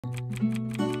Hey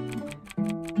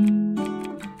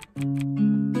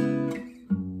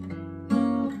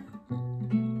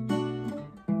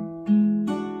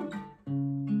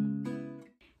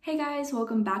guys,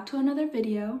 welcome back to another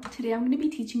video. Today I'm going to be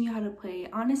teaching you how to play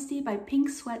Honesty by Pink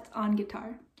Sweat on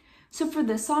guitar. So for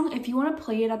this song, if you want to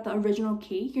play it at the original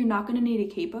key, you're not going to need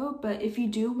a capo, but if you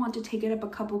do want to take it up a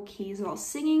couple keys while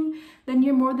singing, then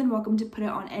you're more than welcome to put it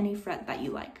on any fret that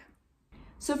you like.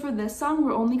 So for this song,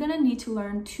 we're only going to need to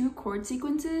learn 2 chord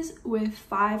sequences with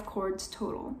 5 chords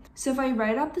total. So if I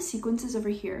write out the sequences over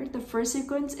here, the first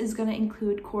sequence is going to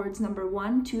include chords number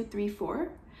 1, 2, 3,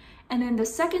 4. And then the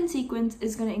second sequence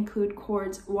is going to include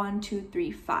chords 1, 2,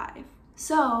 3, 5.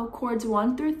 So chords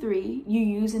 1 through 3 you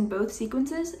use in both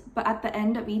sequences, but at the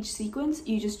end of each sequence,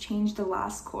 you just change the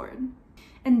last chord.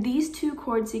 And these 2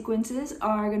 chord sequences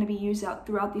are going to be used out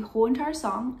throughout the whole entire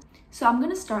song. So I'm going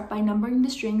to start by numbering the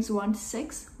strings 1 to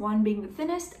 6, 1 being the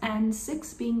thinnest and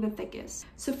 6 being the thickest.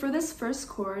 So for this first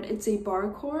chord, it's a bar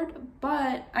chord,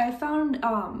 but I found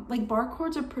like bar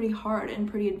chords are pretty hard and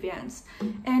pretty advanced,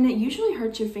 and it usually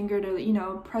hurts your finger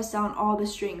to, press down all the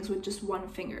strings with just one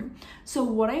finger. So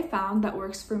what I found that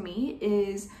works for me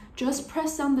is just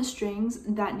press down the strings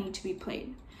that need to be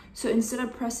played. So instead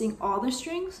of pressing all the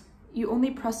strings, you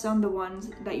only press down the ones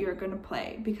that you're going to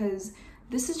play, because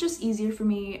this is just easier for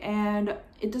me and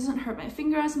it doesn't hurt my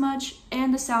finger as much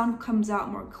and the sound comes out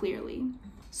more clearly.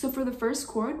 So for the first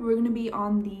chord, we're going to be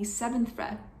on the 7th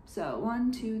fret. So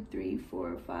 1, 2, 3,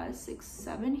 4, 5, 6,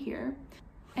 7 here.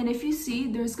 And if you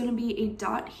see, there's going to be a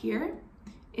dot here.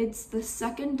 It's the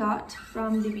second dot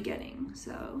from the beginning.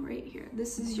 So right here,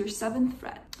 this is your 7th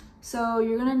fret. So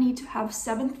you're going to need to have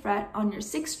 7th fret on your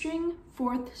 6th string,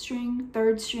 4th string,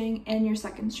 3rd string, and your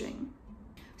 2nd string.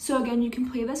 So again, you can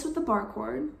play this with the bar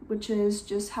chord, which is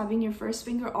just having your first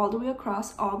finger all the way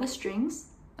across all the strings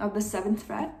of the 7th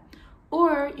fret,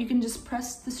 or you can just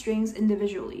press the strings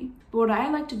individually. But what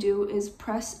I like to do is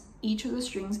press each of the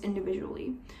strings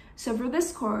individually. So for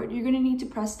this chord, you're going to need to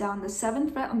press down the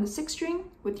 7th fret on the 6th string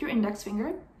with your index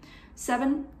finger,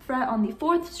 7th fret on the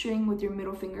 4th string with your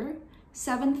middle finger,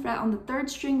 7th fret on the 3rd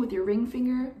string with your ring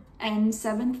finger, and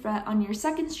 7th fret on your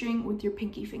 2nd string with your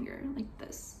pinky finger, like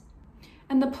this.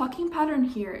 And the plucking pattern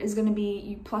here is going to be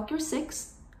you pluck your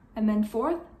 6th, and then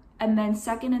 4th, and then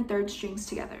 2nd and 3rd strings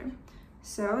together.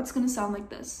 So it's going to sound like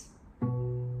this.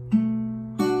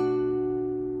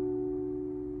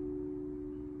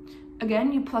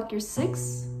 Again, you pluck your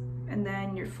 6th, and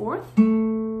then your 4th,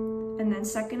 and then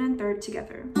 2nd and 3rd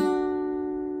together.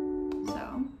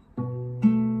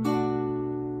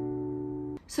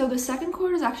 So the second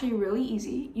chord is actually really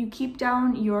easy. You keep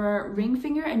down your ring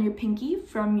finger and your pinky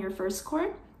from your first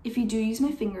chord, if you do use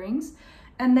my fingerings,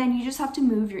 and then you just have to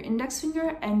move your index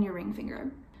finger and your ring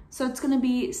finger. So it's going to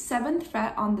be 7th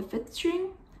fret on the 5th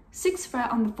string, 6th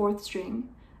fret on the 4th string,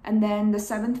 and then the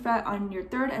 7th fret on your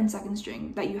 3rd and 2nd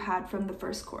string that you had from the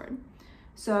first chord.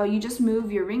 So you just move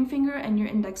your ring finger and your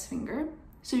index finger.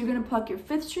 So you're going to pluck your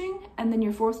 5th string and then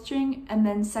your 4th string and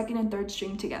then 2nd and 3rd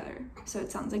string together. So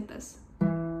it sounds like this.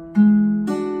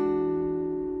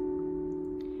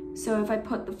 So if I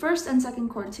put the 1st and 2nd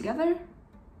chord together,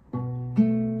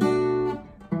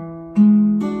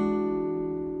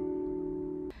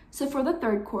 so for the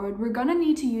 3rd chord, we're gonna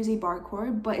need to use a bar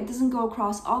chord, but it doesn't go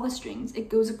across all the strings. It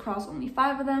goes across only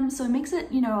 5 of them, so it makes it,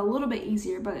 a little bit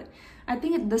easier, but I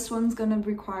think this one's gonna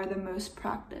require the most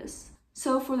practice.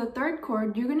 So for the 3rd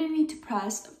chord, you're gonna need to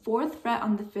press 4th fret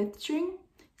on the 5th string,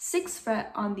 6th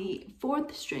fret on the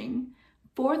 4th string,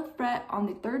 4th fret on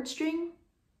the 3rd string,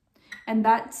 and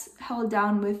that's held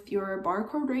down with your bar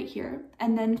chord right here,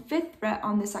 and then 5th fret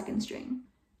on the 2nd string.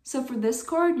 So for this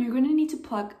chord, you're going to need to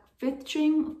pluck 5th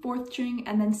string, 4th string,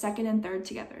 and then 2nd and 3rd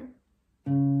together.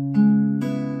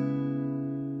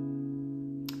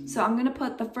 So I'm going to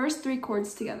put the first 3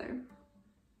 chords together.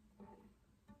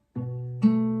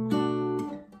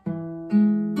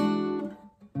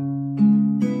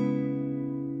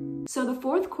 So the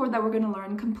 4th chord that we're going to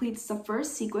learn completes the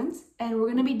first sequence, and we're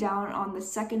going to be down on the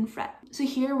 2nd fret. So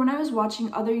here, when I was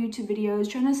watching other YouTube videos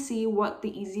trying to see what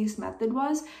the easiest method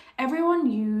was,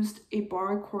 everyone used a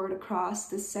bar chord across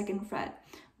the 2nd fret.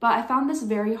 But I found this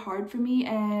very hard for me,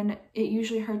 and it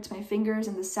usually hurts my fingers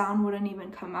and the sound wouldn't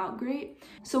even come out great.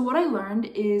 So what I learned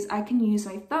is I can use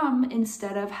my thumb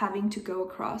instead of having to go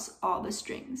across all the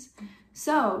strings.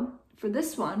 So for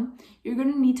this one, you're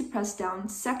going to need to press down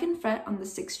 2nd fret on the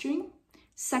 6th string,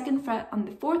 2nd fret on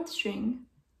the 4th string,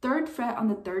 3rd fret on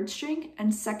the 3rd string,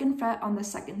 and 2nd fret on the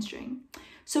 2nd string.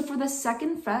 So for the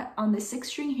 2nd fret on the 6th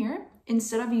string here,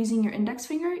 instead of using your index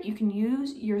finger, you can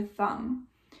use your thumb.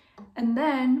 And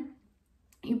then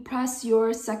you press your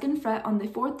 2nd fret on the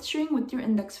 4th string with your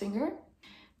index finger,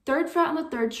 3rd fret on the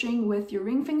 3rd string with your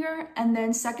ring finger, and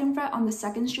then 2nd fret on the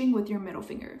 2nd string with your middle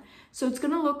finger. So it's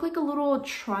gonna look like a little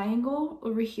triangle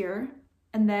over here,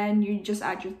 and then you just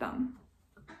add your thumb.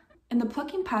 And the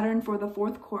plucking pattern for the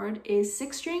 4th chord is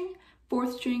 6th string,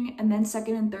 4th string, and then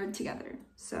 2nd and 3rd together.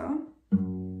 So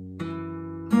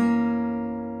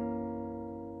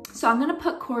I'm gonna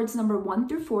put chords number 1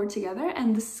 through 4 together,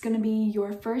 and this is gonna be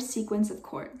your first sequence of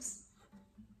chords.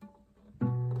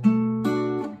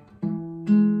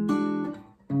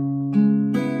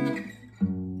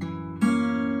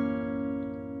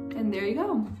 And there you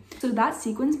go. So that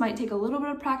sequence might take a little bit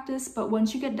of practice, but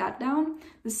once you get that down,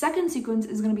 the second sequence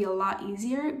is going to be a lot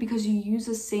easier because you use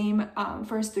the same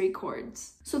first 3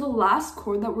 chords. So the last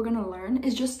chord that we're going to learn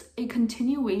is just a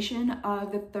continuation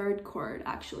of the 3rd chord,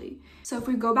 actually. So if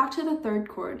we go back to the 3rd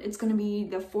chord, it's going to be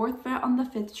the 4th fret on the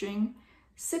 5th string,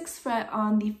 6th fret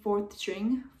on the 4th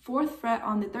string, 4th fret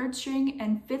on the 3rd string,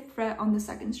 and 5th fret on the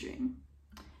 2nd string.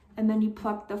 And then you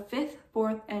pluck the 5th,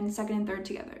 4th, and 2nd and 3rd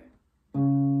together.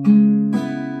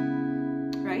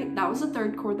 Right? That was the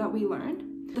 3rd chord that we learned.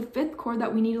 The 5th chord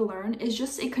that we need to learn is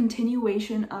just a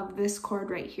continuation of this chord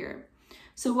right here.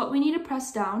 So what we need to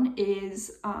press down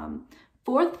is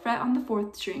 4th fret on the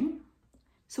 4th string.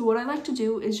 So what I like to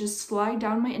do is just slide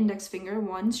down my index finger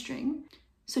 1 string.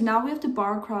 So now we have to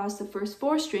bar across the first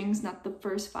 4 strings, not the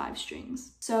first 5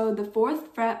 strings. So the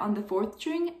 4th fret on the 4th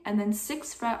string, and then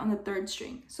 6th fret on the 3rd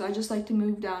string. So I just like to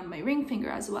move down my ring finger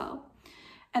as well.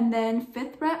 And then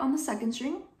 5th fret on the 2nd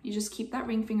string, you just keep that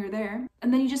ring finger there.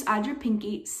 And then you just add your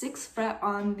pinky, 6th fret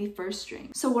on the 1st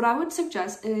string. So what I would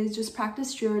suggest is just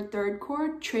practice your 3rd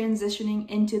chord transitioning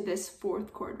into this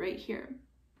 4th chord right here.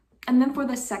 And then for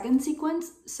the second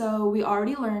sequence, so we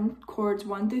already learned chords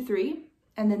 1 through 3,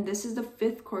 and then this is the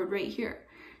 5th chord right here.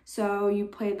 So you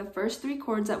play the first 3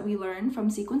 chords that we learned from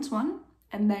sequence 1,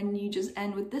 and then you just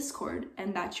end with this chord,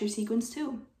 and that's your sequence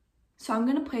 2. So I'm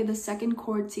gonna play the 2nd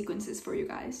chord sequences for you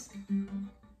guys.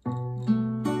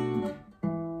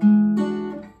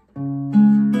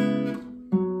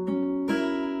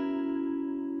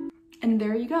 And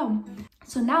there you go.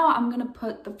 So now I'm gonna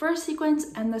put the first sequence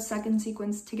and the 2nd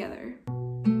sequence together.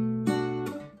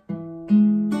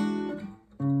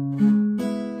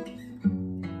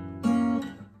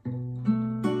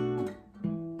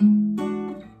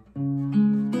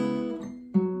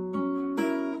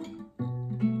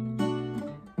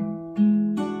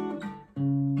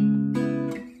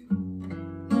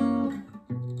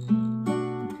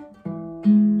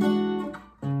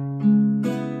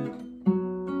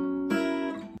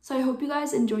 So I hope you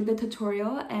guys enjoyed the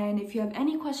tutorial, and if you have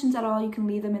any questions at all, you can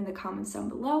leave them in the comments down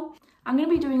below. I'm going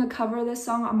to be doing a cover of this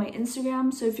song on my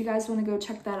Instagram, so if you guys want to go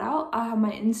check that out, I'll have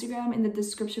my Instagram in the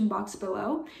description box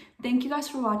below. Thank you guys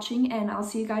for watching, and I'll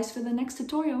see you guys for the next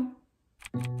tutorial.